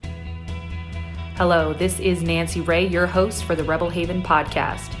Hello, this is Nancy Ray, your host for the Rebel Haven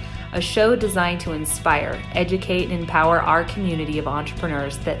podcast, a show designed to inspire, educate, and empower our community of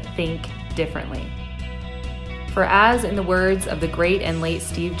entrepreneurs that think differently. For as in the words of the great and late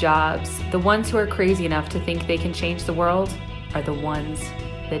Steve Jobs, the ones who are crazy enough to think they can change the world are the ones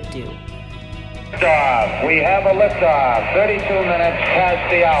that do. Liftoff. We have a liftoff. 32 minutes past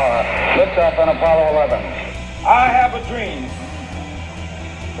the hour. Liftoff on Apollo 11. I have a dream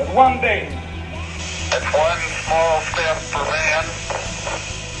that one day it's one small step for man,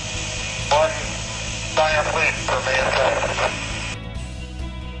 one giant leap for mankind.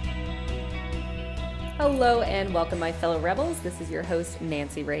 Hello and welcome, my fellow rebels. This is your host,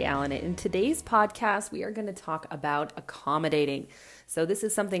 Nancy Ray Allen. In today's podcast, we are going to talk about accommodating. So this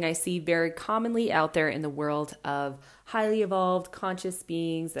is something I see very commonly out there in the world of highly evolved, conscious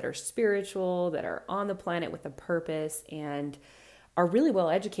beings that are spiritual, that are on the planet with a purpose, and are really well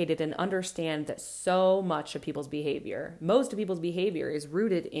educated and understand that so much of people's behavior, most of people's behavior is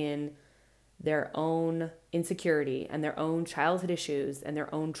rooted in their own insecurity and their own childhood issues and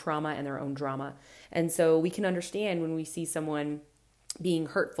their own trauma and their own drama. And so we can understand when we see someone being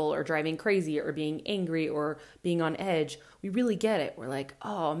hurtful or driving crazy or being angry or being on edge, we really get it. We're like,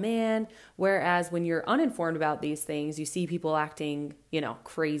 oh man. Whereas when you're uninformed about these things, you see people acting,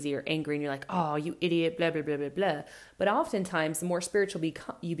 crazy or angry and you're like, oh, you idiot, blah, blah, blah, blah, blah. But oftentimes the more spiritual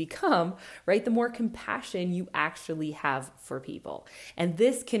you become, right, the more compassion you actually have for people. And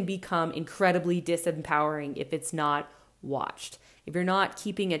this can become incredibly disempowering if it's not watched. If you're not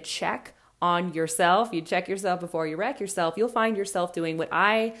keeping a check on yourself, you check yourself before you wreck yourself, you'll find yourself doing what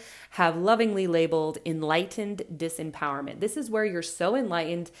I have lovingly labeled enlightened disempowerment. This is where you're so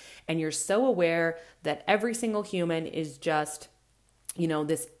enlightened and you're so aware that every single human is just,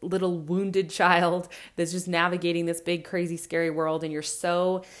 this little wounded child that's just navigating this big, crazy, scary world. And you're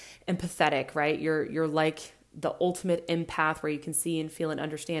so empathetic, right? You're like the ultimate empath where you can see and feel and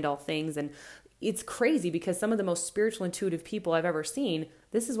understand all things. And it's crazy because some of the most spiritual, intuitive people I've ever seen,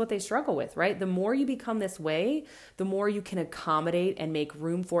 this is what they struggle with, right? The more you become this way, the more you can accommodate and make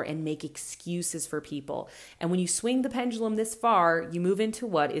room for and make excuses for people. And when you swing the pendulum this far, you move into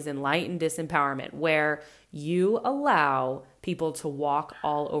what is enlightened disempowerment, where you allow people to walk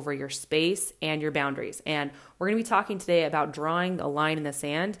all over your space and your boundaries. And we're going to be talking today about drawing a line in the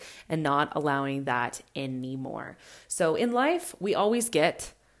sand and not allowing that anymore. So in life, we always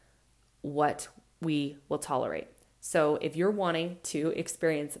get what we will tolerate. So if you're wanting to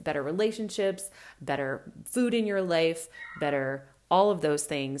experience better relationships, better food in your life, better all of those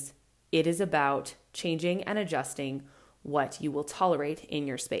things, it is about changing and adjusting what you will tolerate in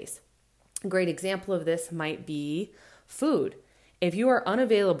your space. A great example of this might be food. If you are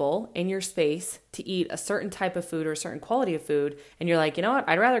unavailable in your space to eat a certain type of food or a certain quality of food, and you're like, you know what,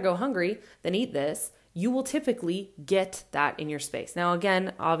 I'd rather go hungry than eat this, you will typically get that in your space. Now,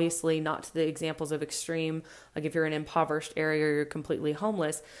 again, obviously not to the examples of extreme, like if you're in an impoverished area or you're completely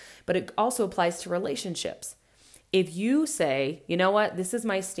homeless, but it also applies to relationships. If you say, you know what, this is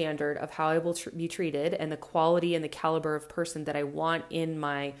my standard of how I will be treated and the quality and the caliber of person that I want in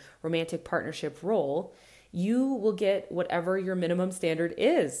my romantic partnership role, you will get whatever your minimum standard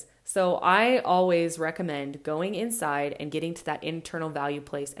is. So I always recommend going inside and getting to that internal value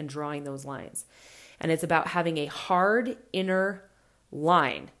place and drawing those lines. And it's about having a hard inner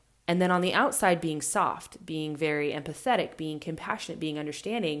line. And then on the outside, being soft, being very empathetic, being compassionate, being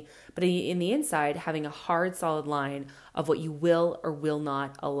understanding. But in the inside, having a hard, solid line of what you will or will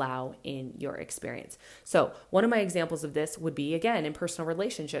not allow in your experience. So one of my examples of this would be, again, in personal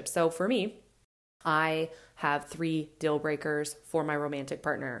relationships. So for me, I have 3 deal breakers for my romantic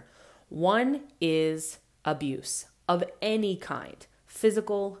partner. One is abuse of any kind.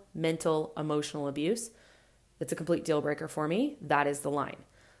 Physical, mental, emotional abuse. It's a complete deal breaker for me. That is the line.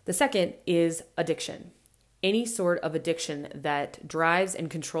 The second is addiction. Any sort of addiction that drives and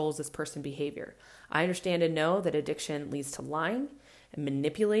controls this person's behavior. I understand and know that addiction leads to lying and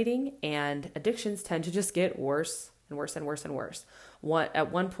manipulating, and addictions tend to just get worse and worse and worse and worse.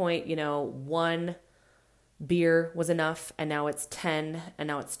 At one point, one beer was enough, and now it's 10, and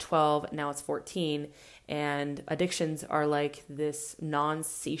now it's 12, and now it's 14. And addictions are like this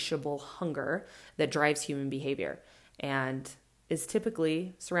non-satiable hunger that drives human behavior and is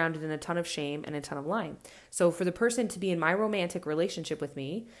typically surrounded in a ton of shame and a ton of lying. So for the person to be in my romantic relationship with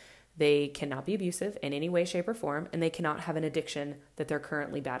me, they cannot be abusive in any way, shape, or form, and they cannot have an addiction that they're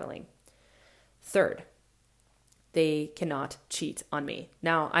currently battling. Third, they cannot cheat on me.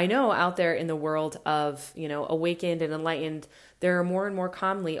 Now, I know out there in the world of, awakened and enlightened, there are more and more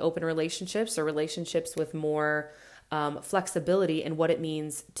commonly open relationships or relationships with more flexibility in what it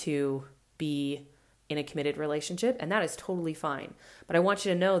means to be in a committed relationship, and that is totally fine. But I want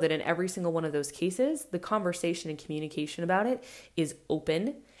you to know that in every single one of those cases, the conversation and communication about it is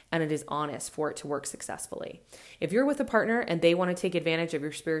open and it is honest for it to work successfully. If you're with a partner and they want to take advantage of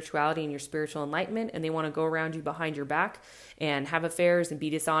your spirituality and your spiritual enlightenment, and they want to go around you behind your back and have affairs and be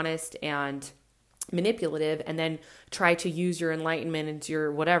dishonest and manipulative, and then try to use your enlightenment and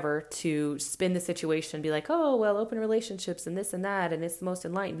your whatever to spin the situation and be like, oh, well, open relationships and this and that, and it's the most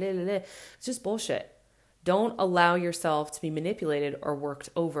enlightened, blah, blah, blah. It's just bullshit. Don't allow yourself to be manipulated or worked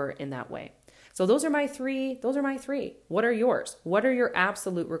over in that way. So those are my three. What are yours? What are your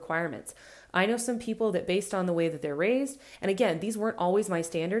absolute requirements? I know some people that based on the way that they're raised, and again, these weren't always my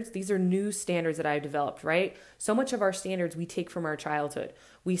standards. These are new standards that I've developed, right? So much of our standards we take from our childhood.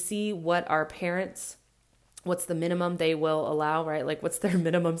 We see what our parents, what's the minimum they will allow, right? Like what's their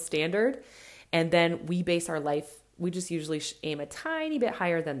minimum standard? And then we base our life, we just usually aim a tiny bit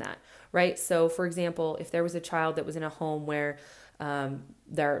higher than that, right? So for example, if there was a child that was in a home where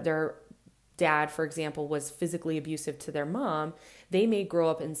their dad, for example, was physically abusive to their mom, they may grow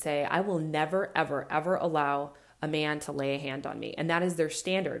up and say, I will never, ever, ever allow a man to lay a hand on me. And that is their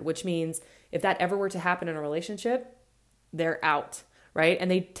standard, which means if that ever were to happen in a relationship, they're out, right? And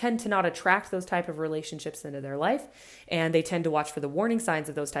they tend to not attract those type of relationships into their life. And they tend to watch for the warning signs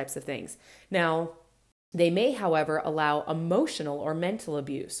of those types of things. Now, they may, however, allow emotional or mental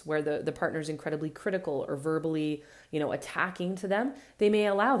abuse where the partner is incredibly critical or verbally, attacking to them. They may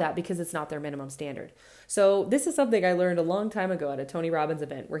allow that because it's not their minimum standard. So this is something I learned a long time ago at a Tony Robbins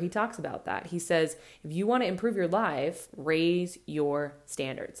event where he talks about that. He says, if you want to improve your life, raise your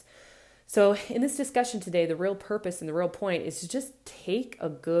standards. So in this discussion today, the real purpose and the real point is to just take a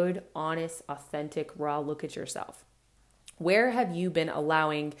good, honest, authentic, raw look at yourself. Where have you been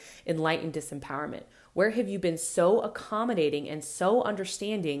allowing enlightened disempowerment? Where have you been so accommodating and so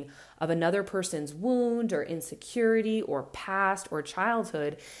understanding of another person's wound or insecurity or past or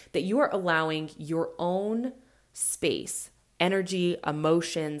childhood that you are allowing your own space, energy,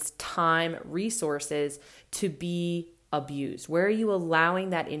 emotions, time, resources to be abused? Where are you allowing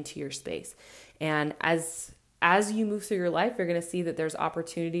that into your space? And as you move through your life, you're going to see that there's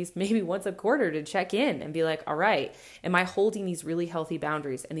opportunities maybe once a quarter to check in and be like, all right, am I holding these really healthy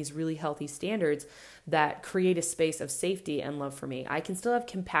boundaries and these really healthy standards that create a space of safety and love for me? I can still have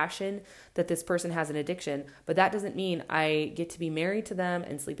compassion that this person has an addiction, but that doesn't mean I get to be married to them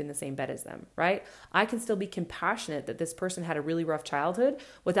and sleep in the same bed as them, right? I can still be compassionate that this person had a really rough childhood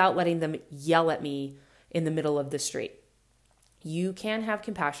without letting them yell at me in the middle of the street. You can have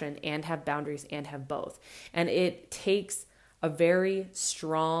compassion and have boundaries and have both. And it takes a very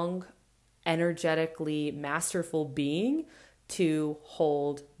strong, energetically masterful being to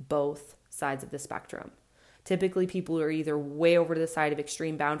hold both sides of the spectrum. Typically, people are either way over to the side of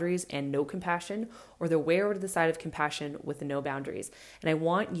extreme boundaries and no compassion, or they're way over to the side of compassion with no boundaries. And I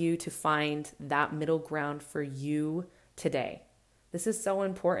want you to find that middle ground for you today. This is so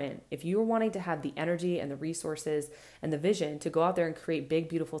important. If you are wanting to have the energy and the resources and the vision to go out there and create big,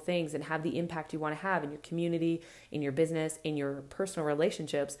 beautiful things and have the impact you want to have in your community, in your business, in your personal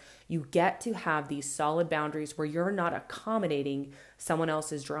relationships, you get to have these solid boundaries where you're not accommodating someone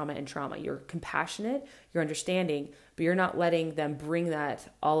else's drama and trauma. You're compassionate, you're understanding, but you're not letting them bring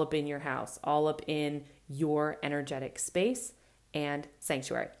that all up in your house, all up in your energetic space and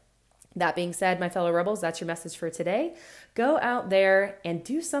sanctuary. That being said, my fellow rebels, that's your message for today. Go out there and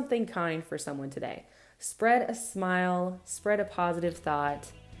do something kind for someone today. Spread a smile, spread a positive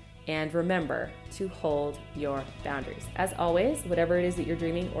thought, and remember to hold your boundaries. As always, whatever it is that you're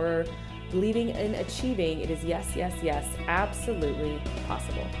dreaming or believing in achieving, it is yes, yes, yes, absolutely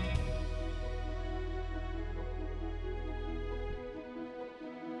possible.